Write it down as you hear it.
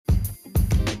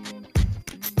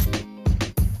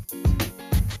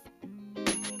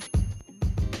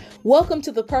Welcome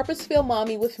to the Purposeful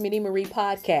Mommy with Minnie Marie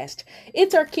podcast.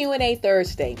 It's our Q&A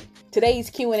Thursday.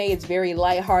 Today's Q&A is very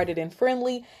lighthearted and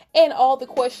friendly, and all the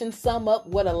questions sum up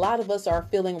what a lot of us are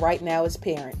feeling right now as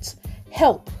parents.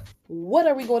 Help! What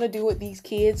are we going to do with these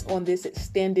kids on this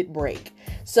extended break?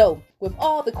 So, with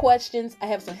all the questions, I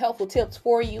have some helpful tips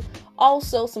for you.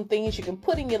 Also, some things you can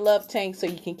put in your love tank so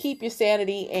you can keep your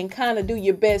sanity and kind of do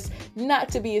your best not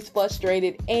to be as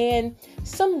frustrated, and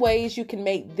some ways you can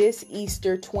make this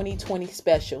Easter 2020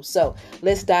 special. So,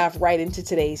 let's dive right into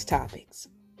today's topics.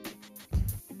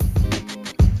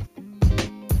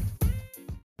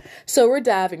 So we're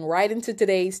diving right into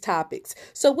today's topics.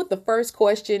 So with the first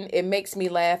question, it makes me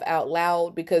laugh out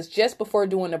loud because just before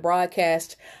doing the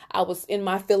broadcast, I was in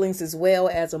my feelings as well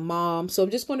as a mom. So I'm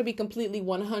just going to be completely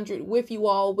 100 with you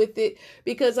all with it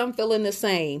because I'm feeling the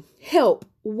same. Help.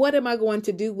 What am I going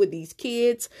to do with these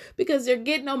kids? Because they're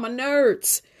getting on my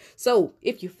nerves. So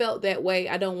if you felt that way,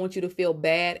 I don't want you to feel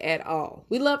bad at all.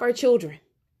 We love our children.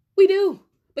 We do.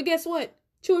 But guess what?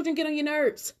 Children get on your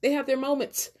nerves. They have their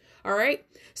moments. All right.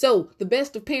 So the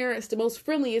best of parents, the most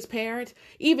friendliest parent,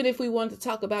 even if we wanted to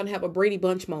talk about and have a Brady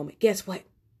Bunch moment, guess what?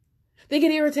 They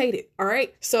get irritated. All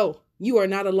right. So you are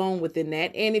not alone within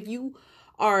that. And if you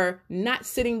are not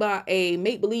sitting by a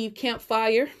make-believe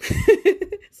campfire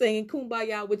saying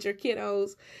kumbaya with your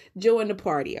kiddos, join the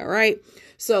party. All right.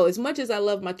 So as much as I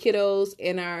love my kiddos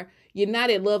and our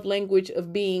united love language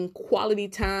of being quality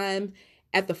time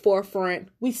at the forefront,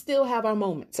 we still have our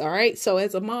moments. All right. So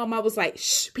as a mom, I was like,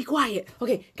 shh, be quiet.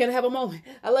 Okay. Can I have a moment?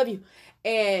 I love you.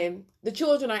 And the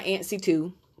children are antsy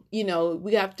too. You know,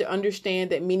 we have to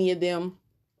understand that many of them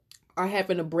are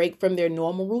having a break from their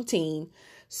normal routine.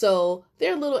 So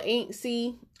they're a little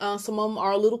antsy. Some of them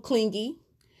are a little clingy,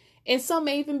 and some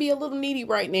may even be a little needy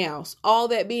right now. All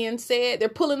that being said, they're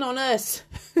pulling on us.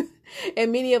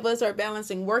 And many of us are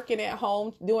balancing working at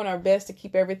home, doing our best to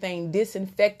keep everything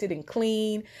disinfected and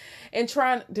clean, and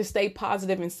trying to stay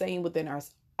positive and sane within our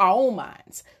own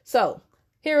minds. So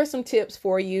here are some tips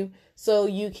for you so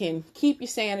you can keep your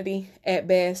sanity at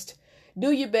best.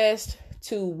 Do your best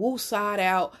to woo side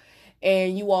out,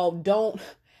 and you all don't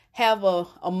have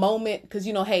a moment because,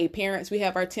 you know, hey, parents, we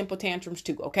have our temper tantrums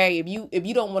too. OK, if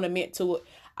you don't want to admit to it,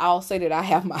 I'll say that I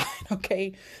have mine.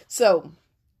 OK, so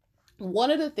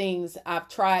one of the things I've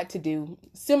tried to do,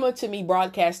 similar to me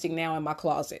broadcasting now in my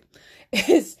closet,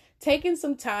 is taking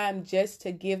some time just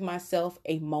to give myself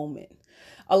a moment.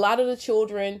 A lot of the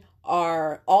children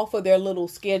are off of their little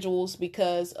schedules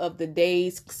because of the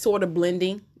days sort of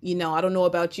blending. You know, I don't know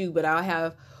about you, but I'll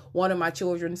have one of my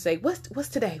children say, what's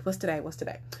today? What's today? What's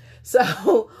today?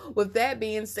 So with that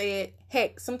being said,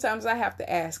 heck, sometimes I have to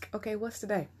ask, okay, what's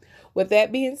today? With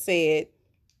that being said,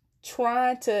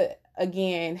 trying to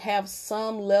again, have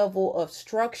some level of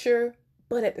structure,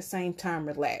 but at the same time,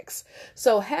 relax.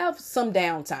 So have some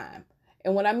downtime.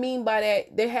 And what I mean by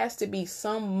that, there has to be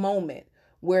some moment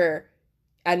where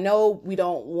I know we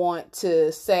don't want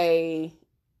to say,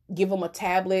 give them a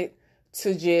tablet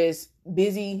to just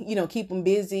busy, you know, keep them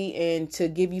busy and to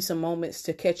give you some moments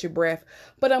to catch your breath.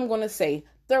 But I'm going to say,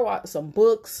 throw out some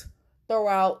books, throw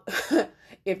out,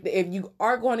 if you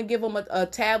are going to give them a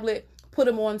tablet, put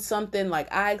them on something like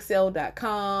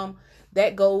iExcel.com.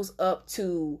 That goes up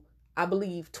to, I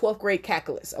believe, 12th grade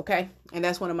calculus. Okay. And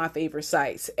that's one of my favorite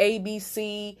sites.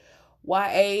 ABC,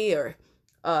 YA, or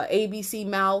ABC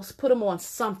Mouse. Put them on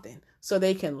something so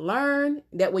they can learn.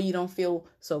 That way you don't feel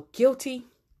so guilty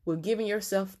with giving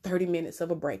yourself 30 minutes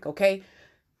of a break. Okay.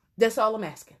 That's all I'm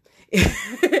asking.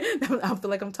 I feel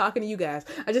like I'm talking to you guys.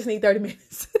 I just need 30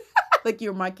 minutes. Like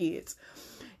you're my kids.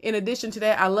 In addition to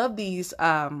that, I love these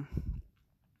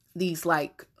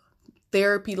like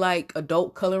therapy, like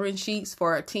adult coloring sheets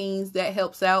for our teens. That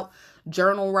helps out.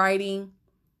 Journal writing,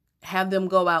 have them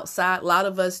go outside. A lot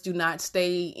of us do not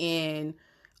stay in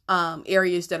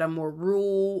areas that are more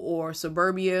rural or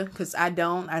suburbia, because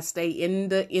I stay in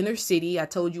the inner city. I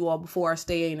told you all before, I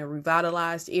stay in a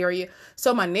revitalized area.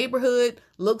 So my neighborhood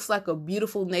looks like a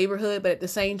beautiful neighborhood, but at the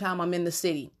same time, I'm in the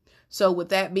city. So with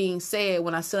that being said,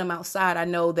 when I send them outside, I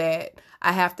know that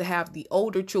I have to have the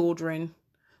older children,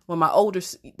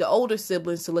 the older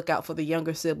siblings, to look out for the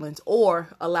younger siblings, or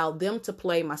allow them to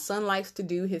play. My son likes to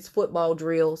do his football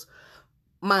drills.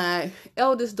 My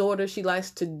eldest daughter, she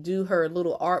likes to do her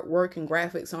little artwork and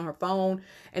graphics on her phone.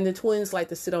 And the twins like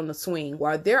to sit on the swing.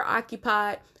 While they're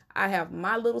occupied, I have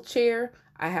my little chair.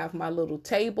 I have my little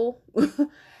table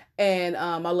and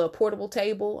my little portable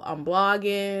table. I'm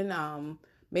blogging. I'm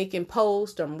making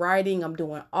posts. I'm writing. I'm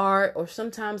doing art. Or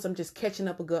sometimes I'm just catching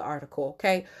up a good article.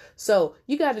 Okay. So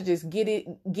you got to just get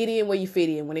in where you fit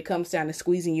in when it comes down to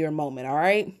squeezing your moment. All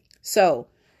right. So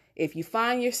If you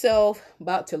find yourself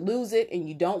about to lose it and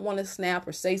you don't want to snap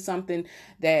or say something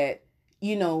that,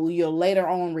 you'll later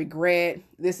on regret,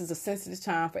 this is a sensitive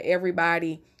time for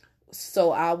everybody.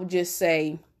 So I would just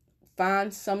say,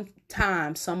 find some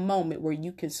time, some moment where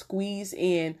you can squeeze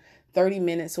in 30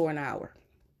 minutes or an hour.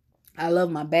 I love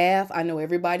my bath. I know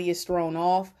everybody is thrown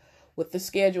off with the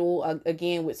schedule.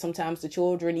 Again, with sometimes the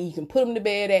children, you can put them to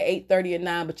bed at 8:30 or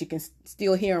 9, but you can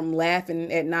still hear them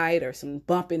laughing at night or some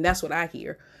bumping. That's what I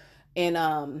hear.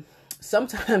 And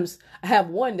sometimes I have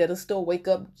one that'll still wake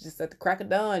up just at the crack of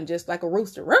dawn, just like a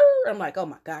rooster. I'm like, oh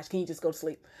my gosh, can you just go to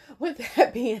sleep? With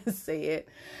that being said,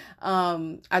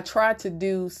 I try to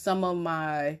do some of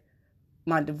my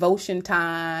devotion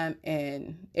time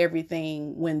and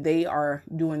everything when they are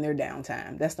doing their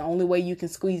downtime. That's the only way you can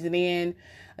squeeze it in.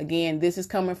 Again, this is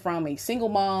coming from a single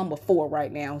mom of 4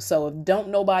 right now. So if don't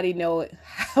nobody know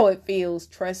how it feels,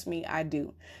 trust me, I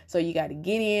do. So you got to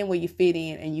get in where you fit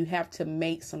in, and you have to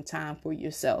make some time for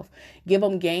yourself. Give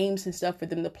them games and stuff for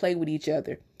them to play with each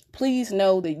other. Please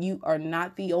know that you are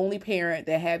not the only parent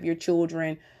that have your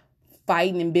children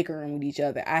fighting and bickering with each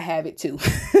other. I have it too.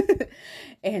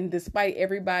 And despite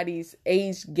everybody's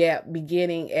age gap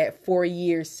beginning at 4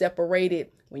 years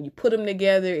separated, when you put them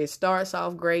together, it starts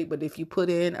off great. But if you put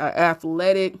in an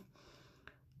athletic,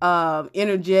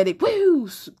 energetic,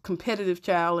 competitive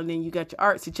child, and then you got your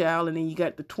artsy child, and then you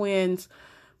got the twins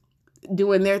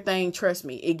doing their thing, trust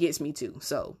me, it gets me too.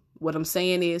 So what I'm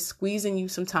saying is squeezing you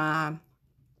some time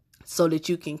so that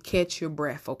you can catch your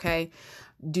breath, okay?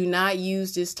 Do not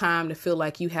use this time to feel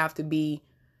like you have to be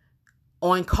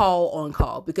on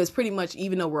call, because pretty much,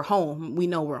 even though we're home, we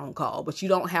know we're on call, but you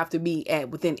don't have to be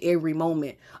at within every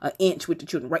moment an inch with the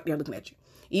children right there looking at you.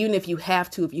 Even if you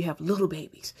have to, if you have little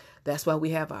babies, that's why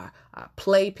we have our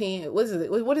playpen.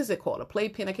 What is it called? A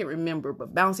playpen? I can't remember,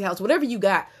 but bouncy house, whatever you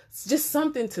got, it's just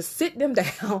something to sit them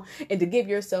down and to give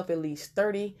yourself at least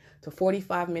 30 to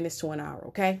 45 minutes to an hour.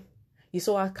 Okay. You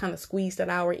saw I kind of squeezed that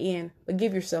hour in, but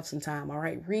give yourself some time. All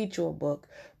right. Read your book,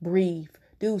 breathe,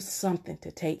 do something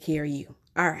to take care of you.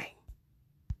 All right.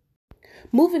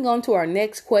 Moving on to our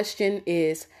next question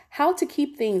is how to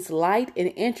keep things light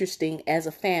and interesting as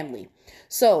a family.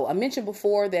 So I mentioned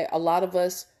before that a lot of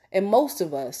us, and most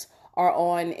of us, are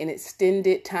on an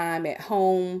extended time at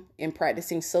home and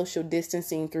practicing social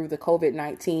distancing through the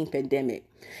COVID-19 pandemic.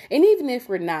 And even if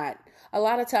we're not, a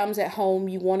lot of times at home,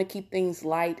 you want to keep things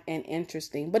light and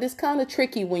interesting, but it's kind of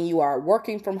tricky when you are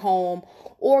working from home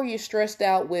or you're stressed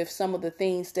out with some of the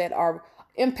things that are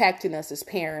impacting us as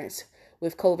parents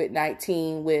with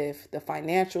COVID-19, with the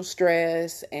financial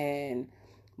stress and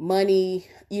money,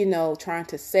 trying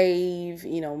to save,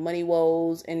 money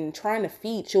woes, and trying to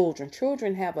feed children.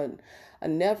 Children have a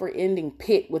never-ending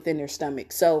pit within their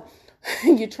stomach. So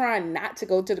you're trying not to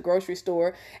go to the grocery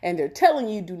store, and they're telling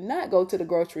you do not go to the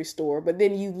grocery store. But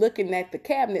then you looking at the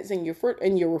cabinets in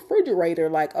your refrigerator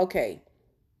like, okay,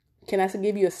 can I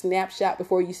give you a snapshot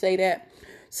before you say that?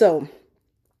 So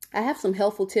I have some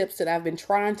helpful tips that I've been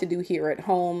trying to do here at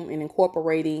home and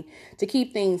incorporating to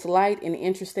keep things light and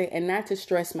interesting and not to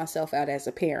stress myself out as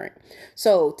a parent.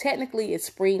 So technically it's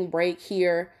spring break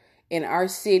here in our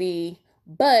city,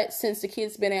 but since the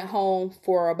kids been at home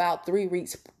for about 3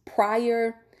 weeks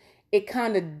prior, it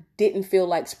kind of didn't feel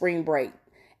like spring break.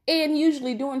 And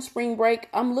usually during spring break,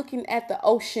 I'm looking at the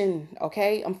ocean,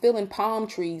 okay? I'm feeling palm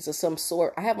trees of some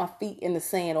sort. I have my feet in the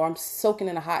sand, or I'm soaking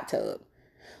in a hot tub.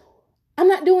 I'm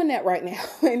not doing that right now,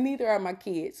 and neither are my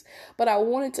kids. But I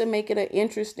wanted to make it an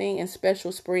interesting and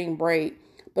special spring break,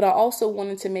 but I also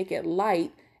wanted to make it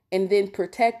light and then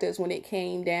protect us when it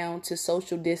came down to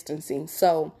social distancing.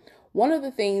 So one of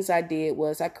the things I did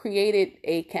was I created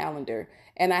a calendar,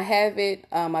 and I have it,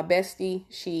 my bestie,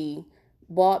 she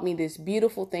bought me this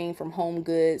beautiful thing from Home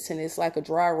Goods, and it's like a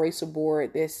dry eraser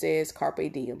board that says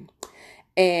Carpe Diem.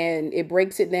 And it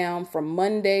breaks it down from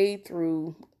Monday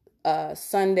through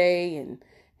Sunday, and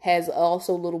has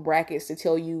also little brackets to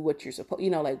tell you what you're supposed,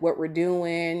 like what we're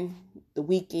doing, the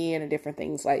weekend, and different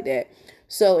things like that.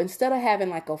 So instead of having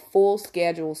like a full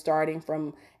schedule starting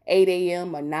from 8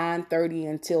 a.m. or 9:30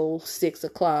 until 6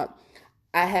 o'clock,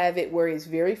 I have it where it's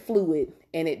very fluid,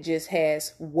 and it just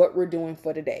has what we're doing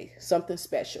for the day, something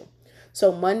special.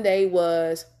 So Monday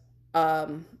was,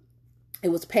 it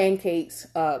was pancakes.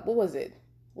 What was it?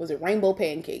 Was it rainbow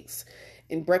pancakes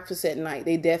and breakfast at night?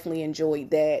 They definitely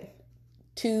enjoyed that.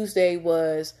 Tuesday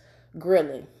was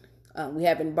grilling. We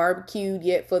haven't barbecued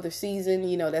yet for the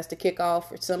season. That's the kickoff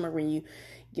for summer when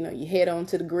you head on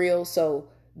to the grill. So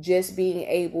just being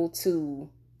able to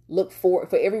for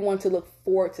everyone to look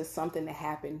forward to something to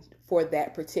happen for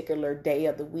that particular day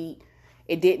of the week.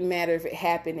 It didn't matter if it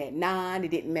happened at 9.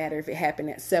 It didn't matter if it happened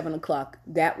at 7 o'clock.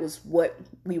 That was what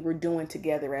we were doing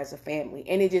together as a family.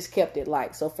 And it just kept it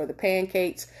light. So for the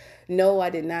pancakes, no, I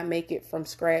did not make it from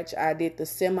scratch. I did the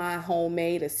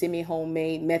semi-homemade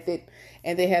method.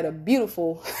 And they had a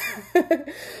beautiful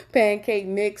pancake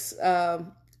mix,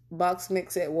 box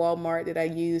mix at Walmart that I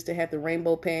used to have the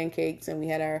rainbow pancakes, and we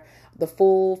had the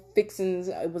full fixings.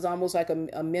 It was almost like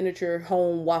a miniature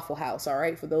home Waffle House. All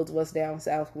right, for those of us down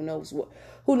south who know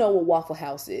what Waffle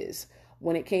House is.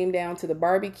 When it came down to the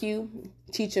barbecue,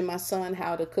 teaching my son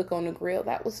how to cook on the grill,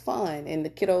 that was fun. And the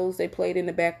kiddos, they played in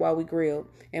the back while we grilled,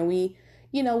 and we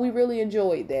really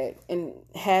enjoyed that. And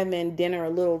having dinner a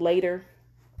little later,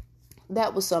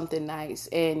 that was something nice.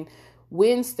 And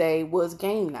Wednesday was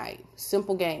game night.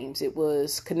 Simple games. It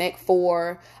was Connect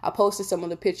Four. I posted some of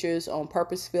the pictures on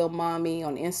Purposeful Mommy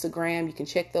on Instagram. You can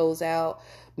check those out.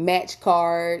 Match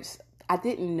cards. I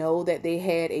didn't know that they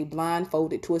had a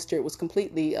blindfolded Twister. It was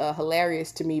completely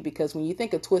hilarious to me, because when you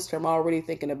think of Twister, I'm already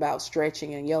thinking about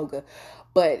stretching and yoga.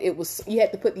 But you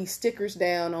had to put these stickers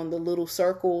down on the little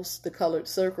circles, the colored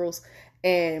circles,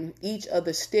 and each of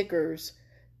the stickers,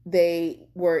 they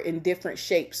were in different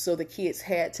shapes, so the kids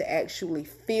had to actually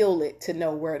feel it to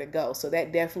know where to go. So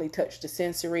that definitely touched the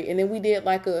sensory. And then we did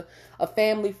like a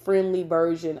family friendly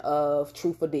version of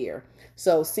Truth or Dare.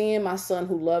 So seeing my son,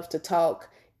 who loves to talk,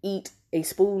 eat a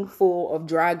spoonful of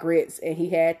dry grits, and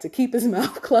he had to keep his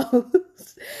mouth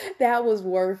closed, that was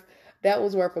worth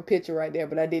a picture right there.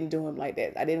 But I didn't do him like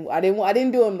that. I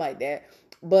didn't do him like that.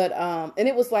 But and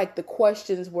it was like the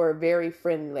questions were very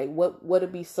friendly. Like what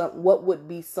would be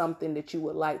something that you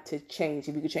would like to change,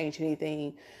 if you could change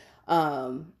anything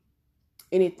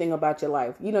about your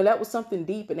life? That was something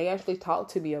deep, and they actually talked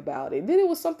to me about it. Then it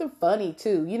was something funny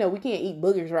too. We can't eat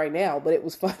boogers right now, but it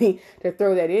was funny to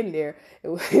throw that in there.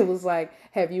 It was like,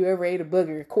 have you ever ate a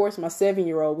booger? Of course, my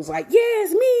 7-year-old was like,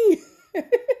 yes, me.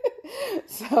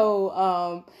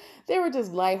 So they were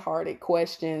just lighthearted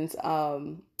questions.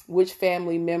 Which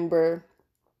family member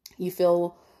you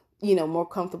feel, more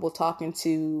comfortable talking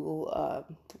to?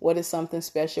 What is something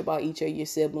special about each of your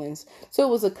siblings? So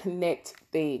it was a connect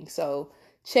thing. So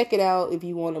check it out if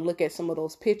you want to look at some of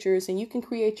those pictures, and you can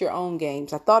create your own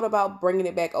games. I thought about bringing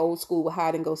it back old school with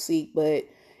hide and go seek, but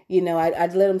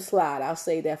I'd let them slide. I'll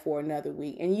say that for another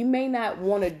week. And you may not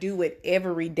want to do it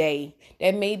every day.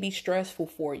 That may be stressful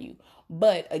for you.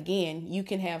 But again, you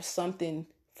can have something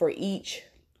for each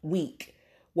week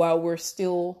while we're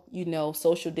still,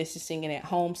 social distancing and at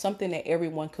home, something that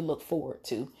everyone could look forward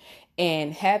to,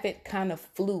 and have it kind of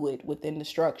fluid within the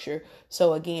structure.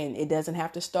 So again, it doesn't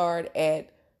have to start at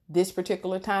this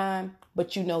particular time,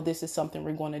 but this is something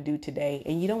we're going to do today,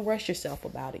 and you don't rush yourself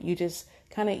about it. You just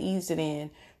kind of ease it in.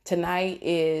 Tonight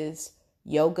is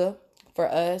yoga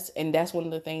for us, and that's one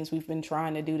of the things we've been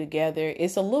trying to do together.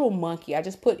 It's a little monkey. I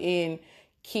just put in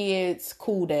kids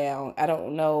cool down. I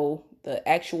don't know the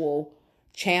actual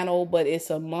channel, but it's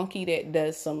a monkey that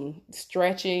does some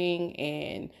stretching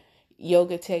and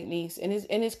yoga techniques, and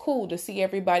it's cool to see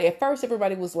everybody. At first,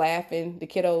 everybody was laughing. The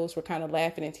kiddos were kind of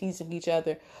laughing and teasing each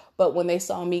other, but when they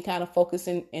saw me kind of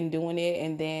focusing and doing it,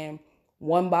 and then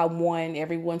one by one,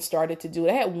 everyone started to do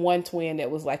it. I had one twin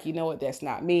that was like, that's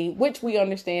not me, which we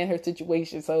understand her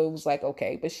situation, so it was like,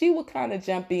 okay. But she would kind of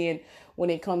jump in when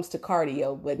it comes to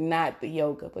cardio, but not the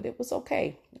yoga. But it was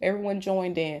okay. Everyone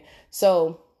joined in.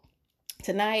 So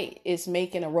tonight is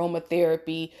making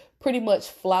aromatherapy, pretty much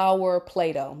flour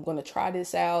Play-Doh. I'm going to try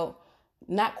this out.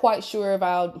 Not quite sure if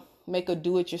I'll make a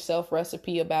do-it-yourself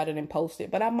recipe about it and post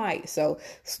it, but I might. So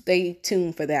stay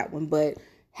tuned for that one. But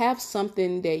have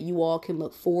something that you all can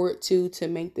look forward to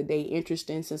make the day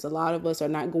interesting, since a lot of us are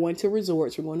not going to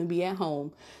resorts. We're going to be at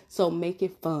home. So make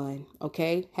it fun,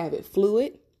 okay? Have it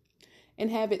fluid,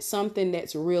 and have it something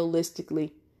that's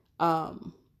realistically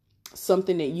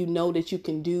something that that you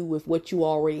can do with what you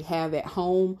already have at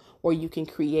home, or you can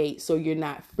create, so you're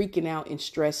not freaking out and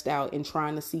stressed out and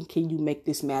trying to see, can you make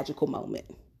this magical moment?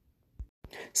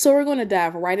 So we're going to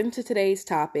dive right into today's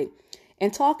topic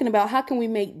and talking about how can we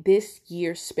make this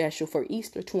year special for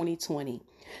Easter 2020.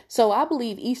 So I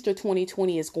believe Easter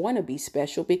 2020 is going to be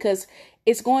special because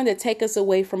it's going to take us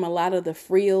away from a lot of the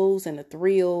frills and the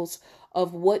thrills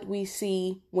of what we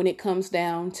see when it comes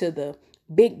down to the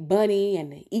big bunny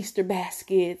and the Easter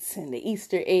baskets and the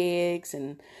Easter eggs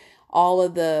and all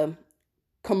of the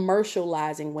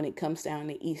commercializing when it comes down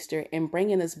to Easter, and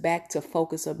bringing us back to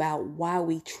focus about why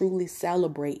we truly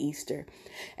celebrate Easter.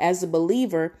 As a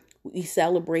believer, we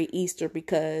celebrate Easter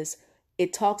because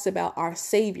it talks about our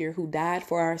Savior who died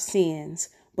for our sins,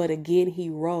 but again, he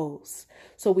rose.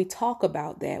 So we talk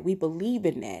about that. We believe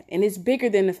in that. And it's bigger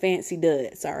than the fancy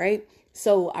duds. All right.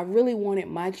 So I really wanted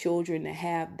my children to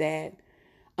have that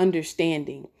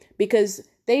understanding because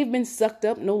they've been sucked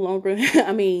up no longer,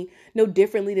 no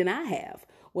differently than I have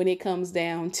when it comes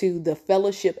down to the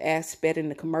fellowship aspect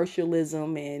and the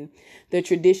commercialism and the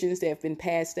traditions that have been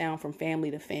passed down from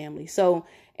family to family. So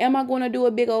am I going to do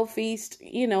a big old feast?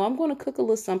 I'm going to cook a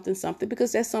little something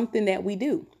because that's something that we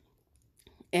do.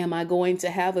 Am I going to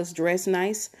have us dress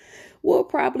nice? We'll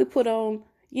probably put on,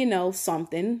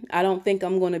 something. I don't think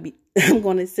I'm going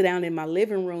to sit down in my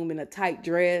living room in a tight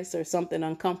dress or something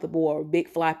uncomfortable or a big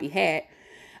floppy hat.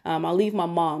 I'll leave my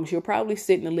mom. She'll probably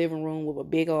sit in the living room with a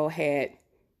big old hat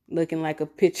looking like a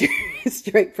picture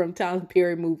straight from Tyler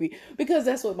Perry movie, because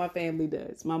that's what my family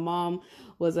does. My mom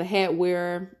was a hat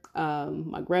wearer,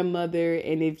 my grandmother.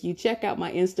 And if you check out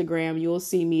my Instagram, you'll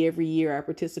see me every year. I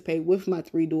participate with my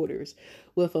 3 daughters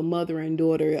with a mother and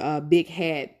daughter big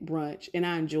hat brunch, and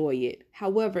I enjoy it.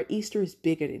 However, Easter is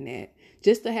bigger than that.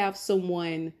 Just to have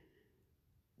someone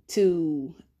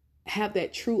to have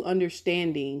that true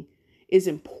understanding is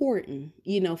important,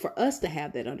 for us to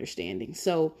have that understanding.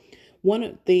 So one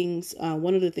of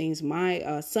the things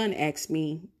my son asked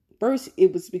me first,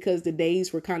 it was because the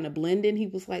days were kind of blending. He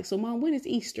was like, "So Mom, when is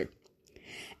Easter?"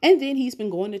 And then he's been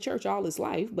going to church all his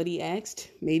life, but he asked,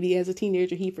 maybe as a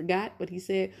teenager, he forgot, but he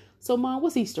said, "So Mom,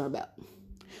 what's Easter about?"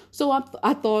 So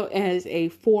I thought, as a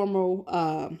formal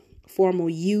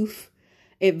youth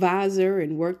advisor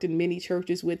and worked in many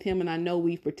churches with him, and I know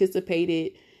we've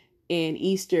participated in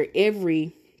Easter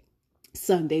every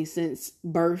Sunday since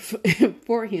birth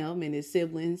for him and his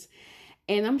siblings.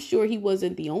 And I'm sure he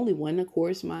wasn't the only one. Of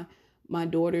course, my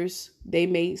daughters, they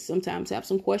may sometimes have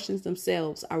some questions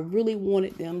themselves. I really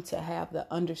wanted them to have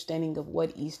the understanding of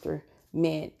what Easter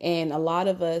meant. And a lot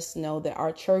of us know that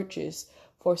our churches,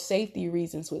 for safety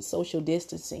reasons with social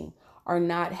distancing, are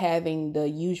not having the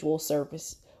usual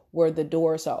service where the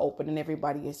doors are open and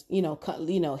everybody is,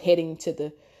 heading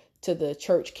to the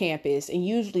church campus. And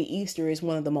usually Easter is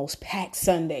one of the most packed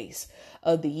Sundays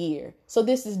of the year. So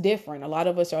this is different. A lot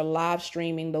of us are live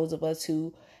streaming, those of us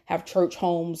who have church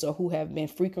homes or who have been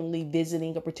frequently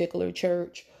visiting a particular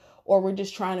church, or we're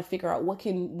just trying to figure out what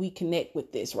can we connect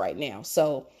with this right now.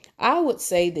 So I would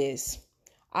say this,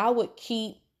 I would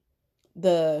keep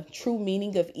the true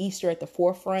meaning of Easter at the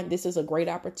forefront. This is a great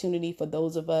opportunity for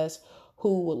those of us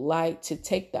who would like to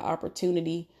take the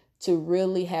opportunity to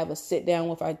really have a sit down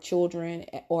with our children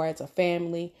or as a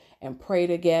family and pray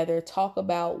together, talk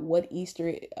about what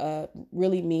Easter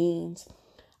really means.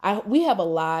 We have a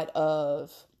lot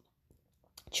of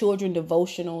children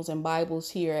devotionals and Bibles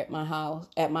here at my house,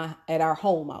 at our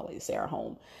home. I always say our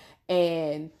home.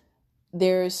 And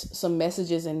there's some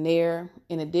messages in there.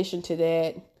 In addition to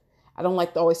that, I don't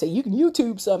like to always say you can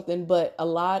YouTube something, but a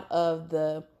lot of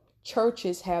the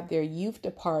churches have their youth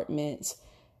departments.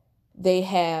 They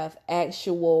have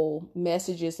actual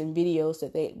messages and videos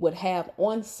that they would have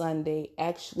on Sunday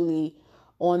actually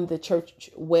on the church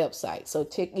website. So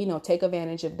take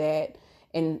advantage of that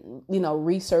and,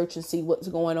 research and see what's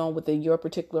going on within your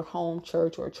particular home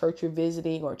church or church you're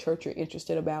visiting or church you're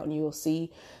interested about. And you'll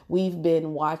see we've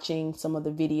been watching some of the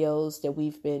videos that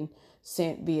we've been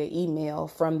sent via email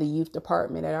from the youth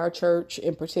department at our church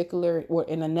in particular, or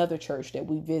in another church that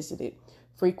we visited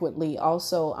frequently.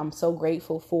 Also, I'm so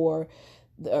grateful for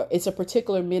it's a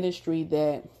particular ministry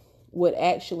that would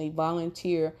actually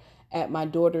volunteer at my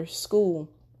daughter's school.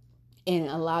 And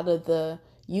a lot of the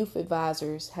youth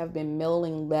advisors have been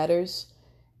mailing letters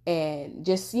and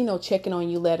just, checking on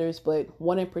you letters. But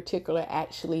one in particular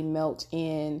actually mailed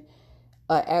in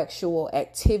an actual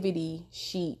activity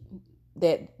sheet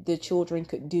that the children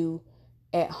could do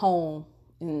at home,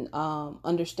 and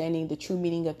understanding the true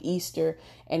meaning of Easter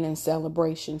and in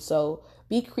celebration. So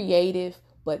be creative,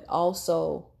 but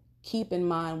also keep in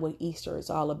mind what Easter is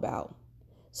all about.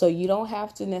 So you don't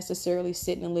have to necessarily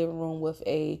sit in the living room with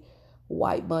a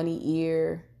white bunny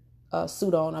ear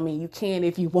suit on. I mean, you can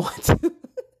if you want to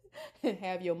and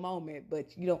have your moment,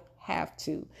 but you don't have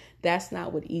to. That's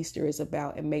not what Easter is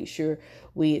about. And make sure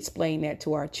we explain that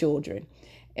to our children.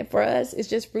 And for us,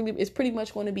 it's pretty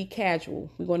much going to be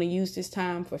casual. We're going to use this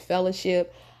time for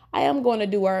fellowship. I am going to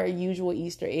do our usual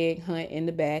Easter egg hunt in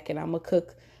the back, and I'm going to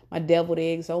cook my deviled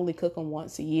eggs. I only cook them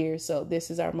once a year. So this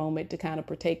is our moment to kind of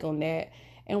partake on that.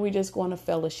 And we're just going to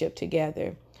fellowship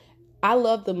together. I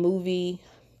love the movie.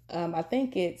 I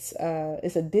think it's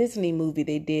a Disney movie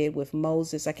they did with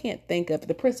Moses. I can't think of it,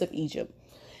 The Prince of Egypt.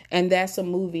 And that's a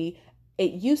movie.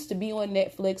 It used to be on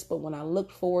Netflix, but when I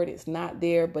looked for it, it's not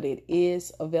there, but it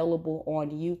is available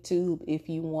on YouTube if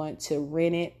you want to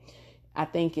rent it. I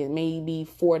think it may be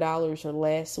 $4 or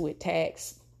less with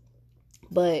tax,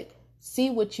 but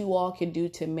see what you all can do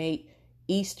to make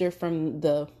Easter from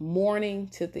the morning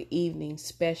to the evening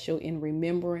special in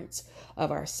remembrance of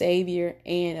our Savior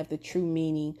and of the true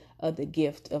meaning of the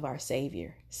gift of our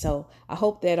Savior. So I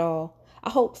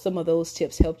hope some of those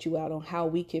tips helped you out on how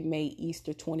we can make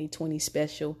Easter 2020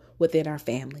 special within our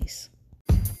families.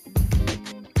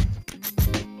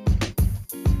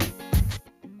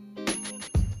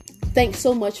 Thanks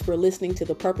so much for listening to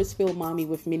the Purposeful Mommy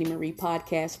with Minnie Marie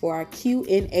podcast for our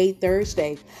Q&A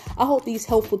Thursday. I hope these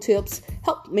helpful tips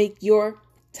help make your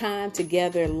time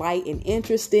together light and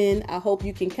interesting. I hope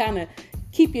you can kind of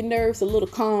keep your nerves a little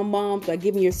calm, Mom, by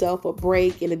giving yourself a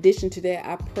break. In addition to that,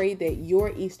 I pray that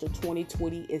your Easter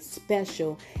 2020 is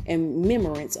special in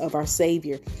remembrance of our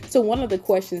Savior. So one of the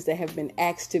questions that have been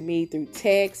asked to me through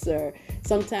text or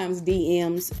sometimes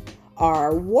DMs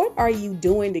are, what are you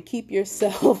doing to keep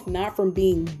yourself not from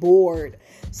being bored?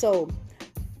 So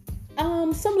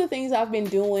some of the things I've been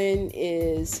doing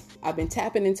is I've been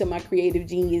tapping into my creative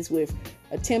genius with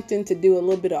attempting to do a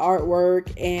little bit of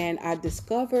artwork, and I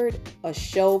discovered a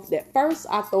show that first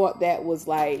I thought that was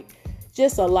like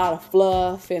just a lot of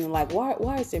fluff and like why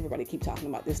does everybody keep talking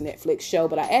about this Netflix show?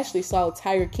 But I actually saw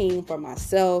Tiger King for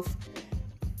myself.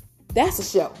 That's a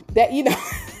show that,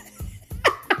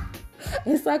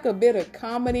 it's like a bit of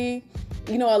comedy.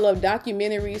 I love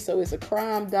documentaries, so it's a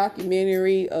crime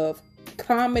documentary of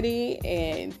comedy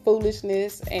and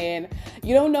foolishness, and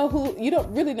you don't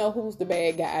really know who's the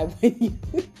bad guy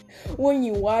when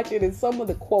you watch it. And some of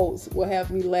the quotes will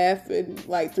have me laughing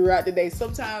like throughout the day.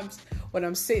 Sometimes when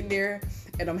I'm sitting there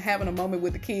and I'm having a moment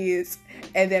with the kids,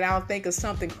 and then I'll think of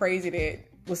something crazy that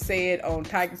was said on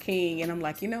Tiger King, and I'm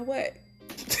like, you know what?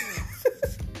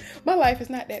 My life is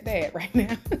not that bad right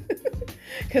now.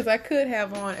 Because I could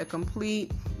have on a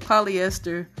complete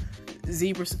polyester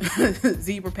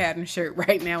zebra pattern shirt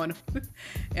right now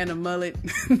and a mullet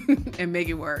and make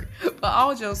it work. But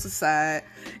all jokes aside,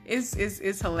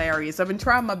 it's hilarious. I've been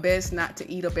trying my best not to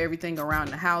eat up everything around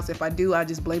the house. If I do, I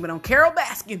just blame it on Carol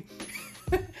Baskin.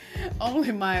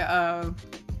 Only my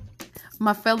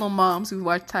fellow moms who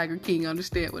watch Tiger King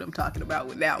understand what I'm talking about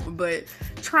with that one. But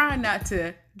trying not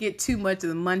to get too much of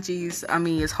the munchies. I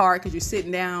mean, it's hard because you're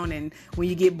sitting down, and when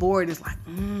you get bored, it's like,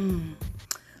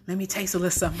 let me taste a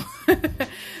little something.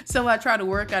 So I try to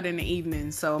work out in the evening.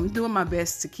 So I'm doing my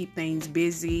best to keep things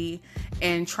busy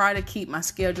and try to keep my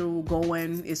schedule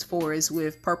going as far as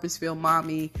with Purposeful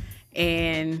Mommy.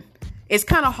 And it's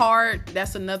kind of hard.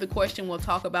 That's another question we'll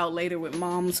talk about later with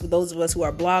moms, for those of us who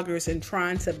are bloggers, and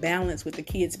trying to balance with the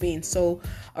kids being so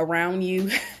around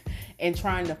you and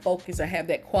trying to focus or have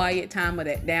that quiet time or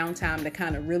that downtime to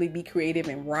kind of really be creative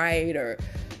and write or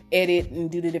edit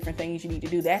and do the different things you need to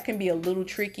do. That can be a little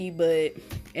tricky,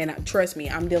 and trust me,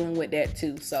 I'm dealing with that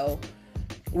too. So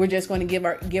we're just going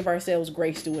to give ourselves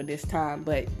grace during this time.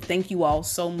 But thank you all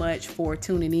so much for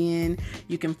tuning in.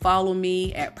 You can follow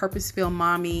me at Purposeful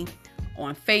Mommy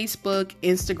on Facebook,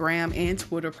 Instagram, and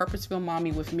Twitter. Purposeful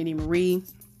Mommy with Minnie Marie,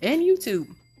 and YouTube.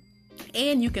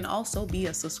 And you can also be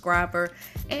a subscriber,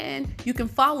 and you can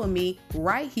follow me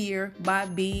right here by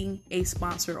being a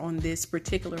sponsor on this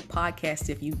particular podcast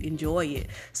if you enjoy it.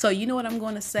 So you know what I'm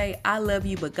going to say? I love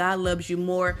you, but God loves you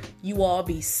more. You all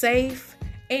be safe,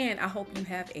 and I hope you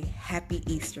have a happy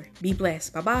Easter. Be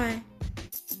blessed. Bye-bye.